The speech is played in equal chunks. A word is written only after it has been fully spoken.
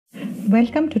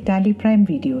Welcome to TallyPrime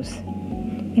videos.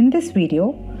 In this video,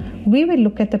 we will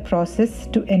look at the process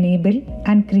to enable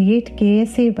and create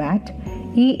KSA VAT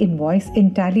e-Invoice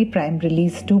in TallyPrime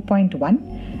Release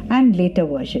 2.1 and later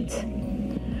versions.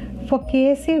 For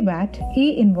KSA VAT,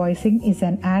 e-invoicing is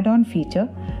an add-on feature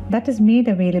that is made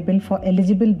available for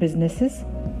eligible businesses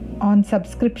on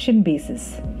subscription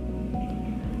basis.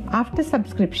 After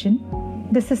subscription,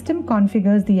 the system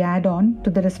configures the add-on to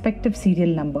the respective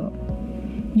serial number.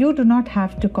 You do not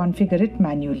have to configure it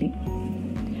manually.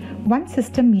 Once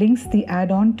system links the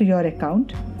add-on to your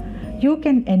account, you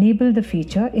can enable the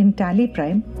feature in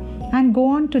TallyPrime and go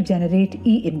on to generate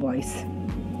e-invoice.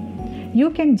 You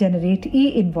can generate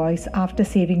e-invoice after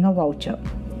saving a voucher.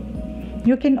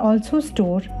 You can also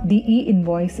store the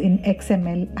e-invoice in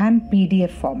XML and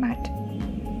PDF format.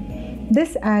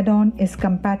 This add-on is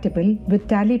compatible with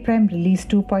TallyPrime Release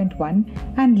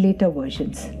 2.1 and later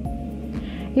versions.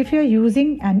 If you are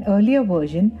using an earlier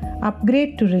version,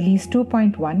 upgrade to Release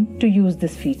 2.1 to use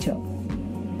this feature.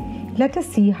 Let us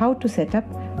see how to set up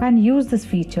and use this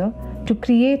feature to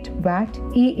create VAT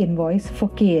e-invoice for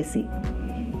KSA.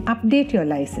 Update your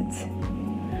license.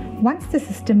 Once the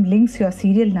system links your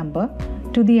serial number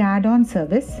to the add-on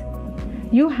service,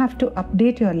 you have to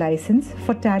update your license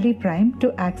for TallyPrime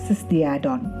to access the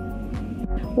add-on.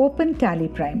 Open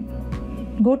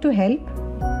TallyPrime. Go to Help,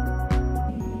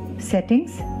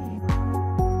 Settings,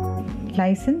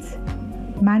 License,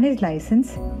 Manage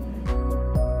License.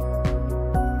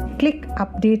 Click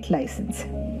Update License.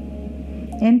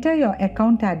 Enter your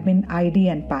account admin ID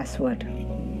and password.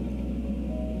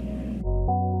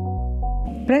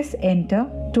 Press Enter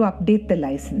to update the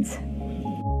license.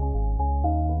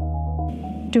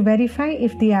 To verify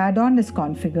if the add-on is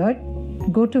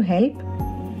configured, go to Help,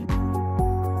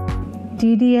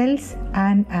 TDLs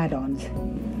and Add-ons.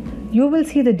 You will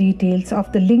see the details of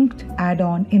the linked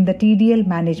add-on in the TDL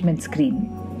management screen.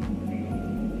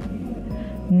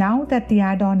 Now that the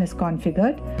add-on is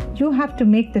configured, you have to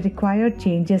make the required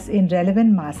changes in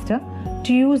Relevant Master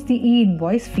to use the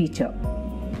e-invoice feature.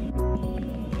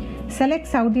 Select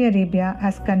Saudi Arabia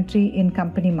as country in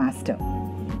Company Master.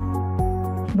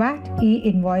 VAT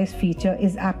e-invoice feature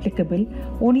is applicable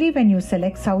only when you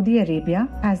select Saudi Arabia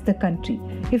as the country.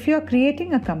 If you are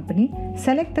creating a company,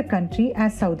 select the country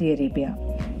as Saudi Arabia.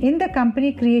 In the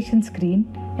company creation screen,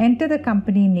 enter the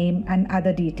company name and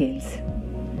other details.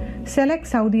 Select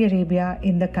Saudi Arabia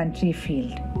in the country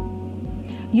field.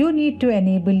 You need to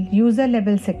enable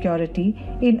user-level security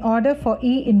in order for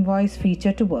e-invoice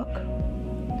feature to work.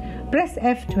 Press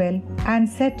F12 and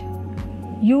set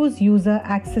Use User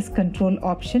Access Control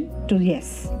option to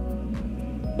Yes.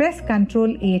 Press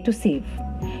Ctrl A to save.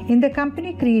 In the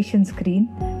company creation screen,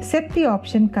 set the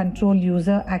option Control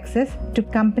User Access to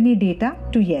Company Data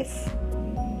to Yes.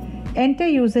 Enter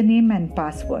username and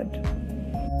password.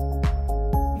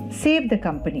 Save the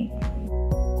company.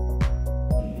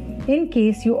 In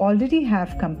case you already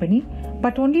have company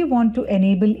but only want to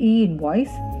enable e-invoice,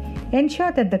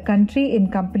 ensure that the country in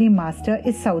Company Master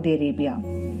is Saudi Arabia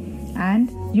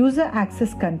and User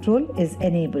Access Control is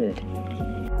enabled.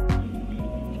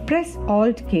 Press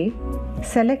Alt-K,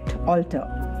 select Alter.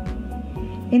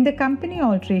 In the company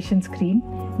alteration screen,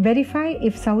 verify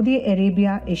if Saudi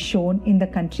Arabia is shown in the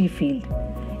country field.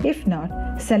 If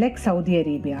not, select Saudi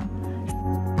Arabia.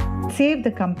 Save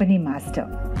the company master.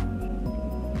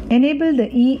 Enable the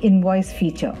e-invoice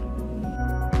feature.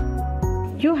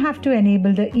 You have to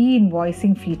enable the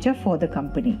e-invoicing feature for the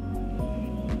company.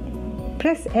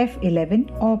 Press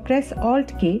F11 or press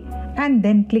Alt-K and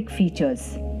then click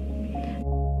Features.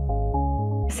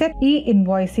 Set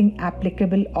e-invoicing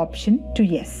applicable option to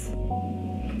Yes.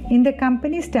 In the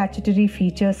company statutory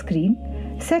feature screen,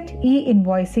 set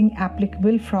e-invoicing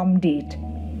applicable from date.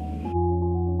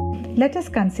 Let us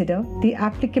consider the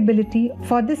applicability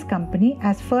for this company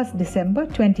as 1st December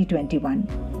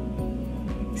 2021.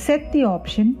 Set the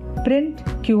option Print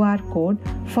QR code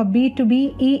for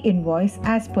B2B e-invoice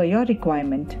as per your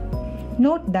requirement.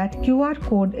 Note that QR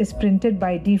code is printed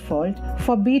by default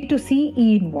for B2C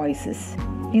e-invoices.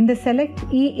 In the Select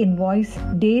e-invoice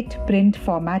date print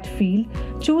format field,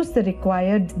 choose the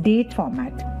required date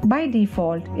format. By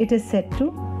default, it is set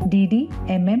to DD,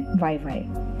 MM,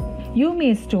 YY. You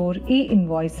may store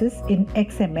e-invoices in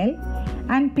XML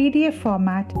and PDF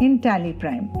format in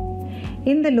TallyPrime.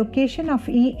 In the Location of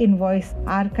e-invoice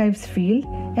archives field,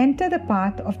 enter the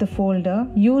path of the folder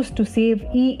used to save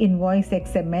e-invoice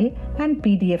XML and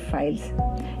PDF files.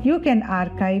 You can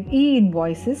archive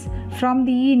e-invoices from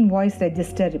the e-invoice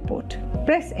register report.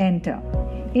 Press Enter.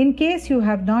 In case you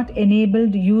have not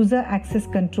enabled user access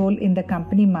control in the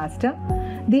company master,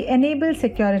 the Enable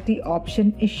Security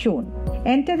option is shown.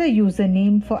 Enter the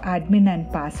username for admin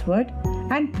and password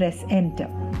and press Enter.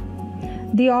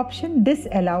 The option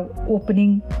Disallow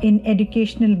opening in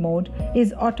educational mode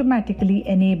is automatically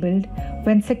enabled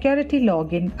when security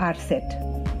login are set.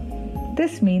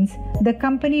 This means the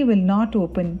company will not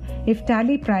open if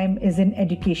TallyPrime is in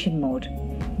education mode.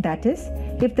 That is,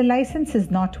 if the license is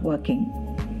not working.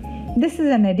 This is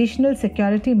an additional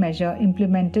security measure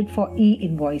implemented for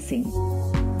e-invoicing.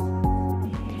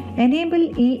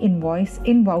 Enable e-Invoice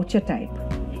in Voucher Type.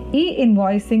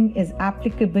 E-invoicing is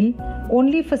applicable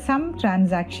only for some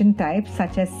transaction types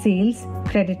such as sales,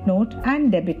 credit note,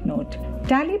 and debit note.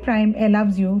 TallyPrime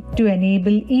allows you to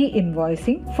enable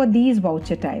e-invoicing for these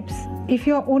voucher types. If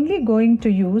you are only going to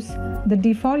use the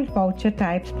default voucher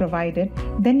types provided,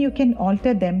 then you can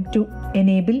alter them to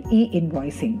enable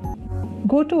e-invoicing.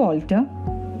 Go to Alter,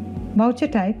 Voucher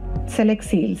Type, select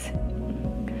Sales.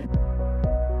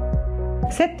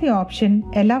 Set the option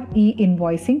Allow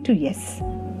e-invoicing to Yes.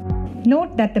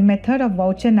 Note that the method of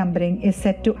voucher numbering is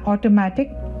set to Automatic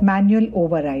Manual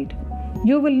Override.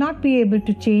 You will not be able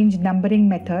to change numbering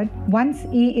method once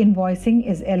e-invoicing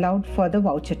is allowed for the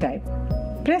voucher type.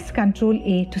 Press Ctrl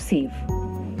A to save.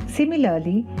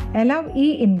 Similarly, allow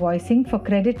e-invoicing for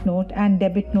credit note and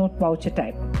debit note voucher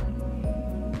type.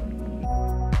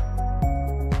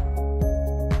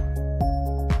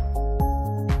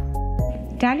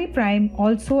 TallyPrime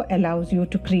also allows you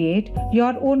to create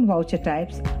your own voucher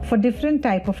types for different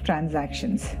type of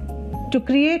transactions. To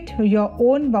create your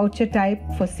own voucher type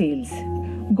for sales,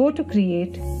 go to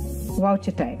Create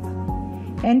Voucher Type.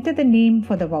 Enter the name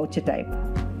for the voucher type.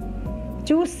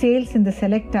 Choose Sales in the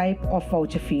Select Type of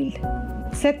Voucher field.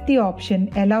 Set the option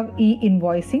Allow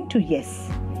e-invoicing to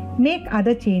Yes. Make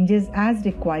other changes as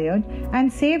required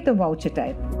and save the voucher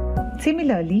type.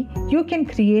 Similarly, you can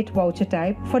create voucher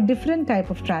type for different type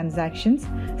of transactions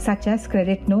such as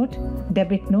credit note,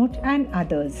 debit note, and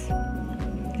others.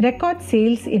 Record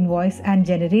sales invoice and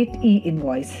generate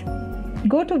e-invoice.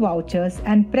 Go to Vouchers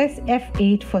and press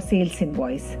F8 for sales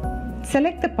invoice.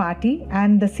 Select the party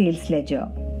and the sales ledger.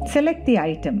 Select the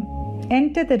item.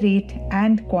 Enter the rate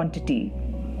and quantity.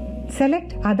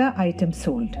 Select other items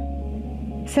sold.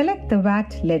 Select the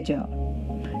VAT ledger.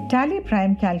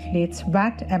 TallyPrime calculates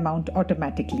VAT amount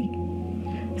automatically.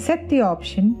 Set the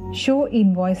option Show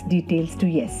Invoice Details to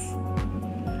Yes.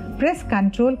 Press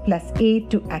Ctrl plus A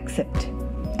to accept.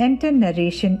 Enter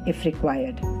narration if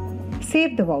required.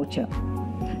 Save the voucher.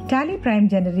 TallyPrime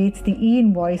generates the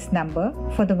e-invoice number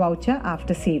for the voucher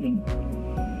after saving.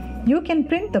 You can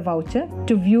print the voucher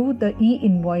to view the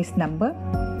e-invoice number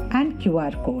and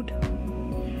QR code.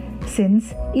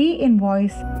 Since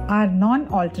e-invoice are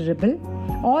non-alterable,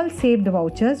 all saved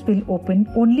vouchers will open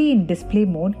only in display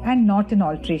mode and not in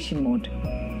alteration mode.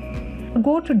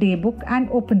 Go to Daybook and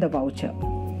open the voucher.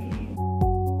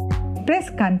 Press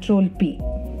Ctrl P.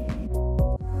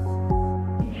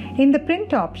 In the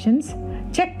print options,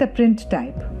 check the print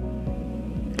type.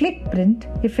 Click Print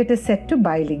if it is set to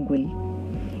bilingual,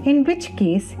 in which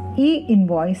case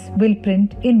e-invoice will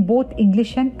print in both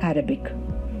English and Arabic.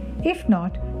 If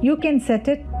not, you can set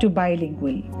it to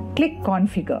bilingual. Click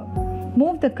Configure.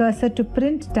 Move the cursor to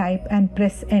print type and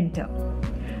press Enter.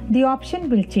 The option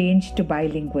will change to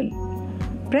bilingual.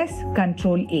 Press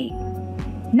Ctrl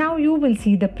A. Now you will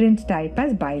see the print type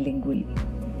as bilingual.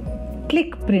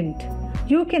 Click Print.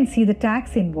 You can see the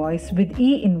tax invoice with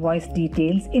e-invoice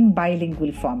details in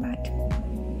bilingual format.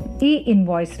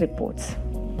 E-invoice reports.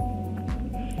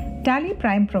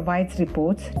 TallyPrime provides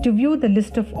reports to view the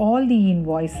list of all the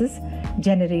e-invoices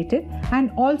generated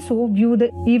and also view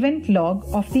the event log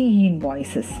of the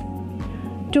e-invoices.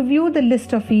 To view the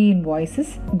list of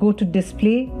e-invoices, go to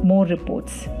Display More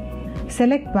Reports.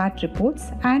 Select VAT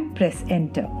Reports and press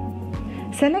Enter.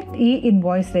 Select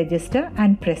e-invoice register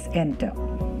and press Enter.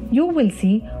 You will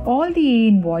see all the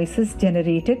e-invoices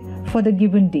generated for the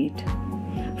given date.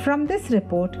 From this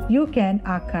report, you can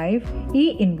archive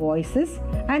e-invoices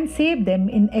and save them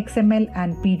in XML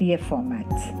and PDF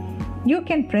formats. You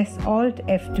can press Alt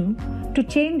F2 to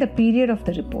change the period of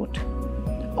the report.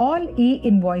 All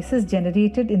e-invoices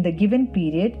generated in the given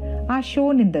period are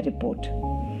shown in the report.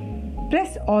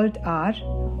 Press Alt R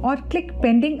or click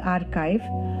Pending Archive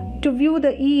to view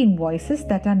the e-invoices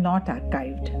that are not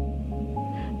archived.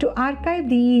 To archive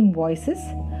the e-invoices,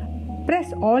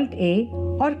 press Alt A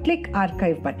or click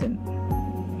Archive button.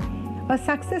 A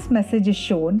success message is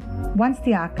shown once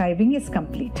the archiving is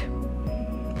complete.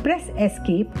 Press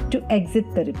Escape to exit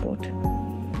the report.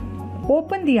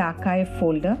 Open the archive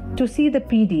folder to see the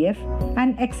PDF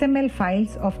and XML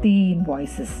files of the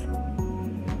e-invoices.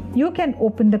 You can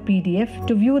open the PDF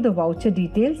to view the voucher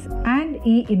details and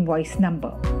e-invoice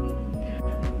number.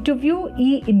 To view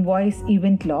e-Invoice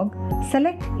event log,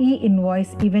 select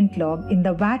e-Invoice event log in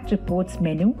the VAT reports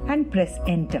menu and press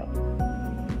enter.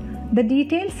 The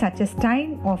details such as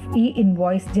time of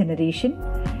e-Invoice generation,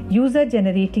 user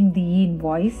generating the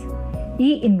e-Invoice,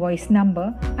 e-Invoice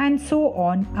number, and so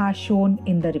on are shown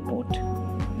in the report.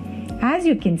 As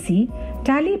you can see,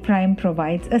 TallyPrime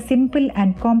provides a simple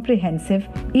and comprehensive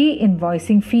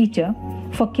e-invoicing feature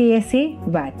for KSA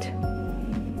VAT.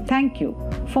 Thank you.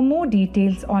 For more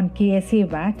details on KSA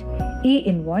VAT,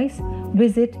 e-Invoice,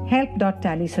 visit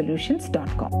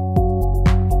help.tallysolutions.com.